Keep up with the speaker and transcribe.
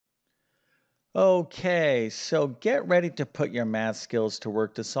Okay, so get ready to put your math skills to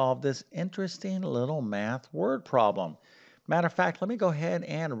work to solve this interesting little math word problem. Matter of fact, let me go ahead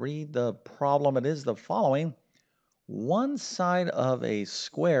and read the problem. It is the following. One side of a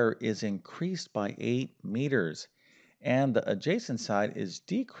square is increased by 8 meters, and the adjacent side is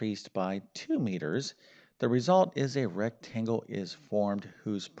decreased by 2 meters. The result is a rectangle is formed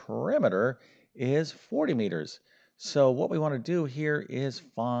whose perimeter is 40 meters. So what we want to do here is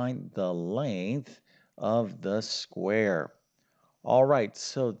find the length of the square. All right,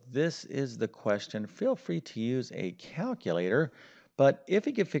 so this is the question. Feel free to use a calculator, but if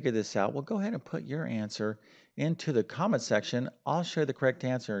you can figure this out, well, go ahead and put your answer into the comment section. I'll share the correct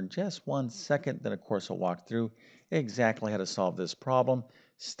answer in just 1 second. Then, of course, I'll walk through exactly how to solve this problem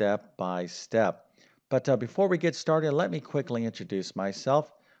step by step. But before we get started, let me quickly introduce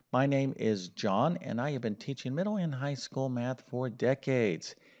myself. My name is John, and I have been teaching middle and high school math for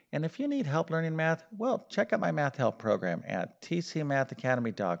decades. And if you need help learning math, well, check out my math help program at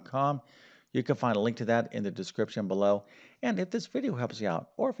tcmathacademy.com. You can find a link to that in the description below. And if this video helps you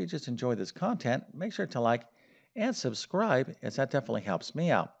out, or if you just enjoy this content, make sure to like and subscribe, as that definitely helps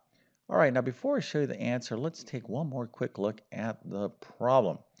me out. All right, now before I show you the answer, let's take one more quick look at the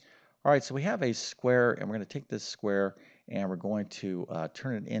problem. All right, so we have a square, and we're going to take this square and we're going to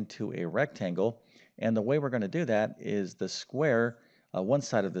turn it into a rectangle. And the way we're going to do that is the square, one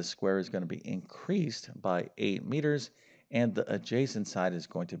side of the square is going to be increased by 8 meters, and the adjacent side is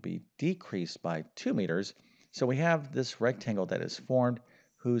going to be decreased by 2 meters. So we have this rectangle that is formed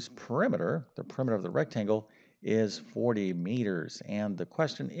whose perimeter, the perimeter of the rectangle, is 40 meters. And the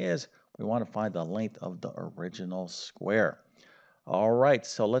question is, we want to find the length of the original square. All right,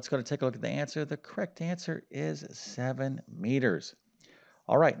 so let's go to take a look at the answer. The correct answer is 7 meters.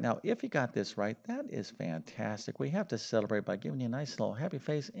 All right, now if you got this right, that is fantastic. We have to celebrate by giving you a nice little happy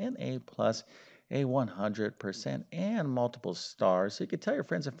face and A plus, a 100%, and multiple stars. So you can tell your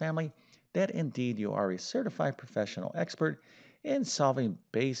friends and family that indeed you are a certified professional expert in solving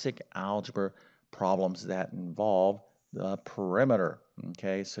basic algebra problems that involve the perimeter.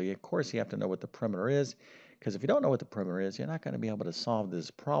 Okay, so of course you have to know what the perimeter is, because if you don't know what the perimeter is, you're not going to be able to solve this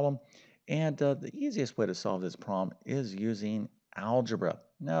problem. And the easiest way to solve this problem is using algebra.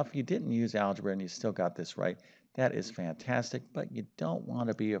 Now, if you didn't use algebra and you still got this right, that is fantastic, but you don't want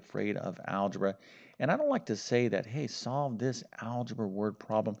to be afraid of algebra. And I don't like to say that, hey, solve this algebra word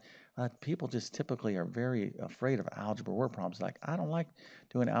problem. People just typically are very afraid of algebra word problems. Like, I don't like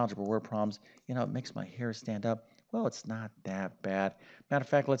doing algebra word problems. You know, it makes my hair stand up. Well, it's not that bad. Matter of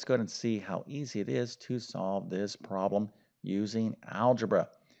fact, let's go ahead and see how easy it is to solve this problem using algebra.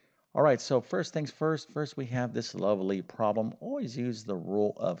 All right, so first things first, we have this lovely problem. Always use the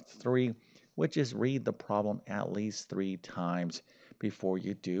rule of three, which is read the problem at least 3 times before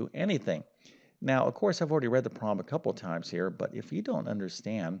you do anything. Now, of course, I've already read the problem a couple times here, but if you don't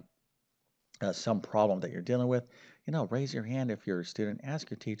understand some problem that you're dealing with, raise your hand if you're a student, ask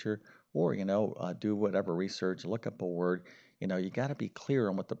your teacher, or, do whatever research, look up a word. You got to be clear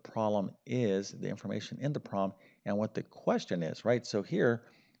on what the problem is, the information in the problem, and what the question is, right? So here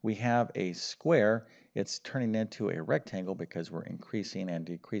we have a square. It's turning into a rectangle because we're increasing and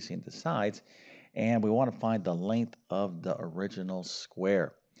decreasing the sides, and we want to find the length of the original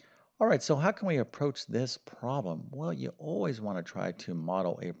square. All right, so how can we approach this problem? Well, you always want to try to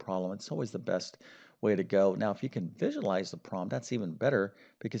model a problem. It's always the best way to go. Now, if you can visualize the problem, that's even better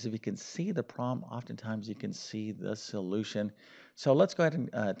because if you can see the problem, oftentimes you can see the solution. So let's go ahead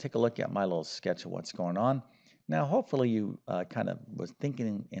and take a look at my little sketch of what's going on. Now, hopefully you kind of was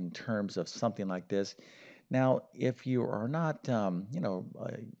thinking in terms of something like this. Now, if you are not,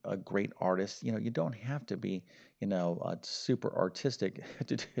 a great artist, you don't have to be, super artistic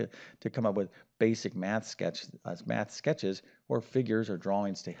to come up with basic math sketches or figures or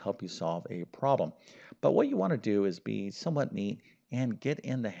drawings to help you solve a problem. But what you want to do is be somewhat neat and get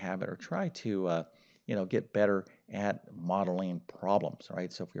in the habit or try to, get better at modeling problems,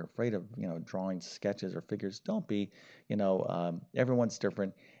 right? So if you're afraid of, drawing sketches or figures, don't be, everyone's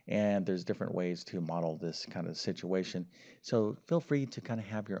different and there's different ways to model this kind of situation. So feel free to kind of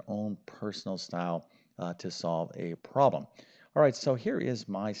have your own personal style to solve a problem. All right, so here is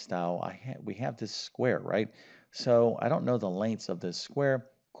my style. We have this square, right? So I don't know the lengths of this square.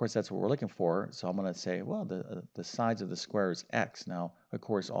 Of course, that's what we're looking for. So I'm going to say, well, the sides of the square is x. Now, of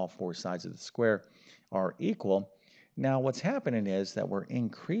course, all 4 sides of the square are equal. Now, what's happening is that we're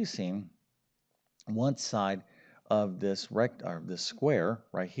increasing one side of this square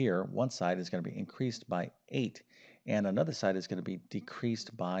right here. One side is going to be increased by 8, and another side is going to be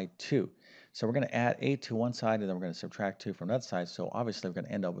decreased by 2. So we're going to add 8 to one side, and then we're going to subtract 2 from that side. So obviously we're going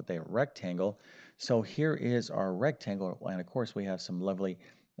to end up with a rectangle. So here is our rectangle. And of course, we have some lovely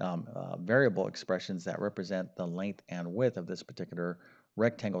variable expressions that represent the length and width of this particular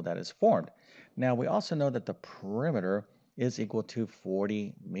rectangle that is formed. Now, we also know that the perimeter is equal to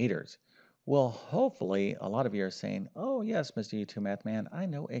 40 meters. Well, hopefully, a lot of you are saying, oh, yes, Mr. YouTube Math Man, I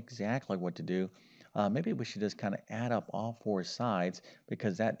know exactly what to do. Maybe we should just kind of add up all four sides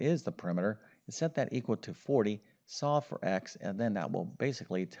because that is the perimeter. Set that equal to 40, solve for x, and then that will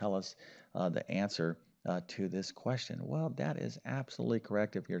basically tell us the answer to this question. Well, that is absolutely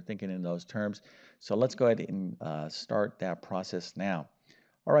correct if you're thinking in those terms. So let's go ahead and start that process now.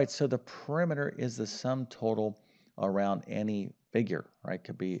 All right, so the perimeter is the sum total around any figure, right?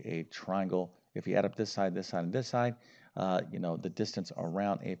 Could be a triangle. If you add up this side, and this side, the distance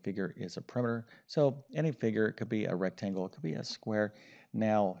around a figure is a perimeter. So any figure, it could be a rectangle, it could be a square.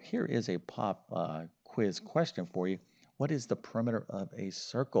 Now, here is a pop quiz question for you. What is the perimeter of a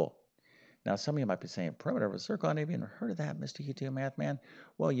circle? Now, some of you might be saying, perimeter of a circle? I never even heard of that, Mr. YouTube Math Man.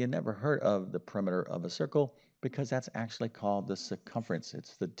 Well, you never heard of the perimeter of a circle because that's actually called the circumference.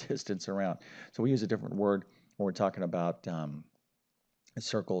 It's the distance around. So we use a different word when we're talking about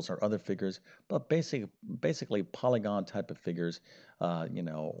circles or other figures, but basically polygon type of figures,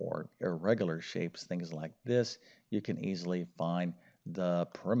 or irregular shapes, things like this, you can easily find the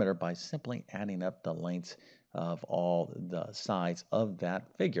perimeter by simply adding up the lengths of all the sides of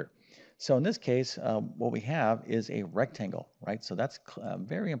that figure. So in this case, what we have is a rectangle, right? So that's a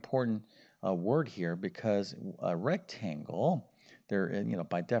very important word here because a rectangle, there,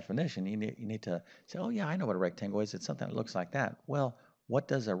 by definition, you need to say, oh yeah, I know what a rectangle is. It's something that looks like that. Well, what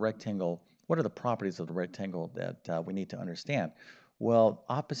does a rectangle, what are the properties of the rectangle that we need to understand? Well,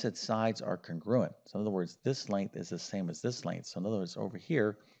 opposite sides are congruent. So in other words, this length is the same as this length. So in other words, over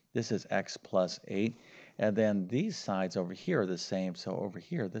here, this is x plus 8. And then these sides over here are the same. So over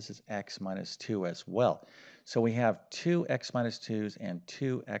here, this is x minus 2 as well. So we have 2x minus 2's and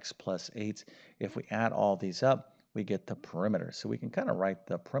 2x plus 8's. If we add all these up, we get the perimeter. So we can kind of write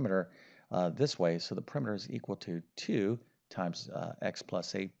the perimeter this way. So the perimeter is equal to 2 times x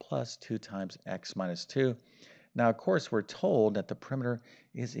plus 8 plus 2 times x minus 2. Now, of course, we're told that the perimeter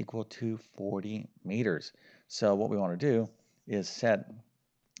is equal to 40 meters. So what we want to do is set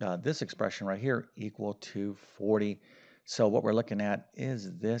this expression right here equal to 40. So what we're looking at is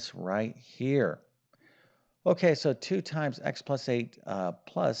this right here. Okay, so 2 times x plus 8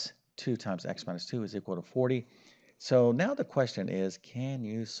 plus 2 times x minus 2 is equal to 40. So now the question is, can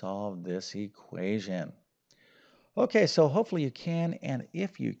you solve this equation? Okay, so hopefully you can, and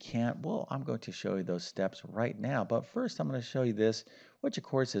if you can't, well, I'm going to show you those steps right now. But first, I'm going to show you this, which of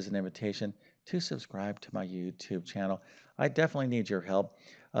course is an invitation to subscribe to my YouTube channel. I definitely need your help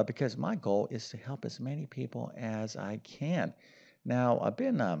because my goal is to help as many people as I can. Now, I've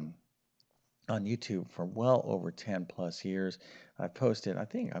been on YouTube for well over 10 plus years. I've posted, I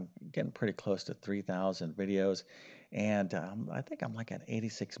think I'm getting pretty close to 3,000 videos, and I think I'm like at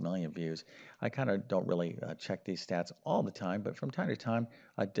 86 million views. I kind of don't really check these stats all the time, but from time to time,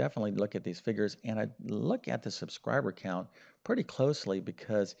 I definitely look at these figures and I look at the subscriber count pretty closely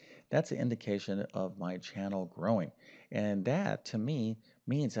because that's an indication of my channel growing. And that to me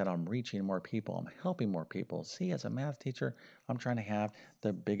means that I'm reaching more people, I'm helping more people. See, as a math teacher, I'm trying to have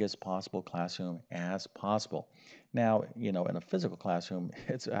the biggest possible classroom as possible. Now, in a physical classroom,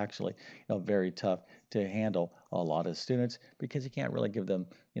 it's actually very tough to handle a lot of students because you can't really give them,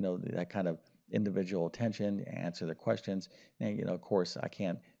 that kind of individual attention, answer their questions. And, of course, I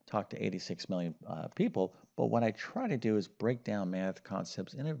can't talk to 86 million people, but what I try to do is break down math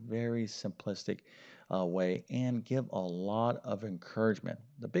concepts in a very simplistic way and give a lot of encouragement.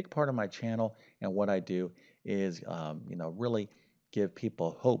 The big part of my channel and what I do is, really give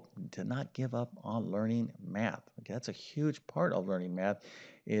people hope to not give up on learning math. Okay, that's a huge part of learning math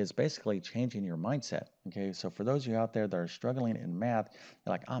is basically changing your mindset. Okay, so for those of you out there that are struggling in math,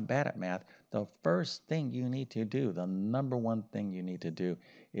 like I'm bad at math, the first thing you need to do, the number one thing you need to do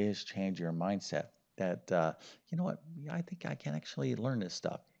is change your mindset. That you know what, I think I can actually learn this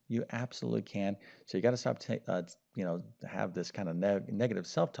stuff. You absolutely can. So you got to stop, have this kind of negative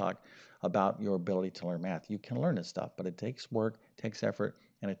self-talk about your ability to learn math. You can learn this stuff, but it takes work, takes effort,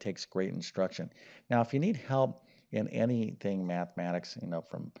 and it takes great instruction. Now, if you need help in anything mathematics,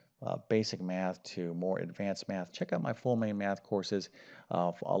 from basic math to more advanced math, check out my full main math courses.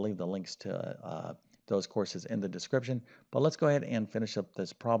 I'll leave the links to those courses in the description. But let's go ahead and finish up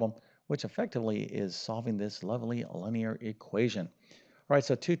this problem, which effectively is solving this lovely linear equation. All right,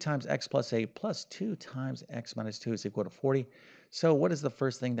 so 2 times x plus 8 plus 2 times x minus 2 is equal to 40. So what is the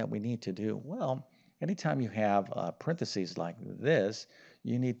first thing that we need to do? Well, anytime you have parentheses like this,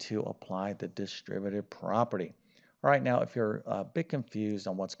 you need to apply the distributive property. All right, now if you're a bit confused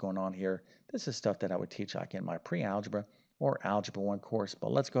on what's going on here, this is stuff that I would teach like in my pre-algebra or algebra 1 course,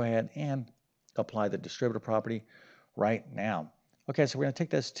 but let's go ahead and apply the distributive property right now. Okay, so we're going to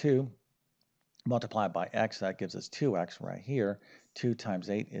take this 2 multiplied by x, that gives us 2x right here. 2 times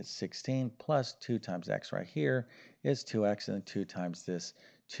 8 is 16, plus 2 times x right here is 2x, and 2 times this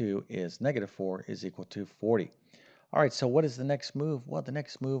 2 is -4 is equal to 40. All right, so what is the next move? Well, the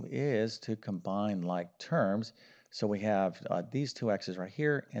next move is to combine like terms. So we have these two x's right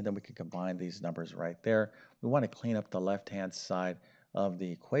here, and then we can combine these numbers right there. We want to clean up the left-hand side of the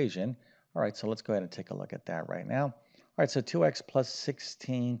equation. All right, so let's go ahead and take a look at that right now. All right, so 2x plus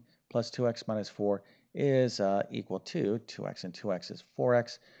 16 plus 2x minus 4 is equal to 2x, and 2x is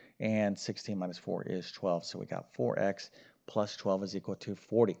 4x, and 16 minus 4 is 12. So we got 4x plus 12 is equal to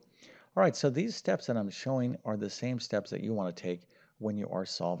 40. All right, so these steps that I'm showing are the same steps that you want to take when you are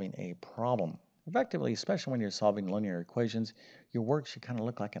solving a problem. Effectively, especially when you're solving linear equations, your work should kind of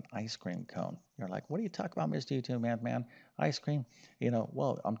look like an ice cream cone. You're like, what are you talking about, Mr. YouTube Math Man? Ice cream?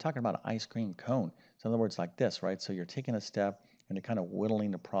 Well, I'm talking about an ice cream cone. So in other words, like this, right? So you're taking a step and you're kind of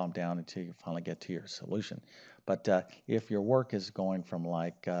whittling the problem down until you finally get to your solution. But if your work is going from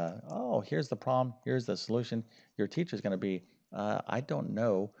like, oh, here's the problem, here's the solution, your teacher's going to be, I don't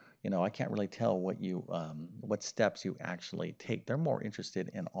know, I can't really tell what steps you actually take. They're more interested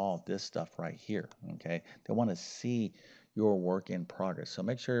in all this stuff right here, okay? They want to see your work in progress. So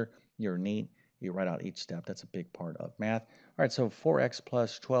make sure you're neat. You write out each step. That's a big part of math. All right, so 4x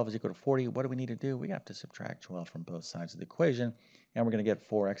plus 12 is equal to 40. What do we need to do? We have to subtract 12 from both sides of the equation, and we're going to get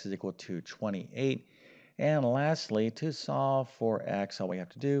 4x is equal to 28. And lastly, to solve for x, all we have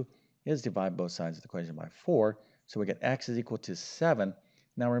to do is divide both sides of the equation by 4. So we get x is equal to 7.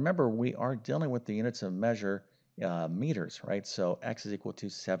 Now remember, we are dealing with the units of measure meters, right? So x is equal to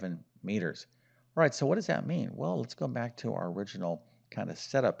 7 meters. All right, so what does that mean? Well, let's go back to our original kind of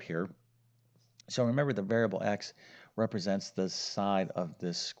setup here. So remember, the variable x represents the side of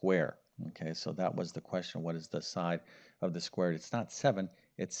this square. Okay, so that was the question. What is the side of the square? It's not 7,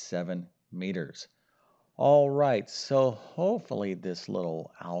 it's 7 meters. All right, so hopefully this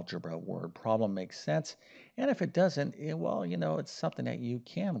little algebra word problem makes sense. And if it doesn't, well, it's something that you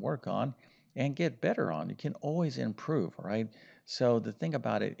can work on and get better on. You can always improve, right? So the thing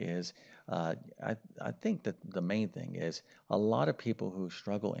about it is, I think that the main thing is a lot of people who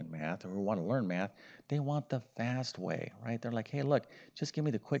struggle in math or who want to learn math, they want the fast way, right? They're like, hey, look, just give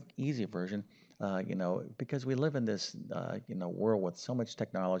me the quick, easy version. Because we live in this, world with so much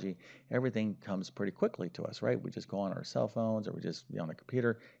technology, everything comes pretty quickly to us, right? We just go on our cell phones or we just be on a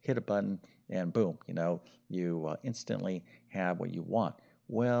computer, hit a button, and boom, you instantly have what you want.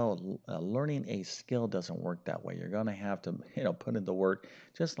 Well, learning a skill doesn't work that way. You're going to have to, put in the work,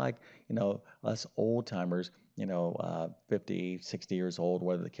 just like, us old timers, 50, 60 years old,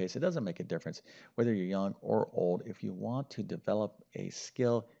 whatever the case, it doesn't make a difference whether you're young or old. If you want to develop a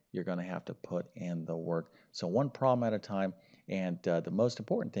skill, you're going to have to put in the work. So one problem at a time. And the most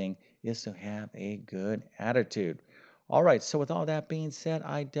important thing is to have a good attitude. All right, so with all that being said,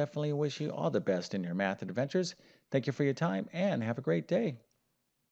 I definitely wish you all the best in your math adventures. Thank you for your time and have a great day.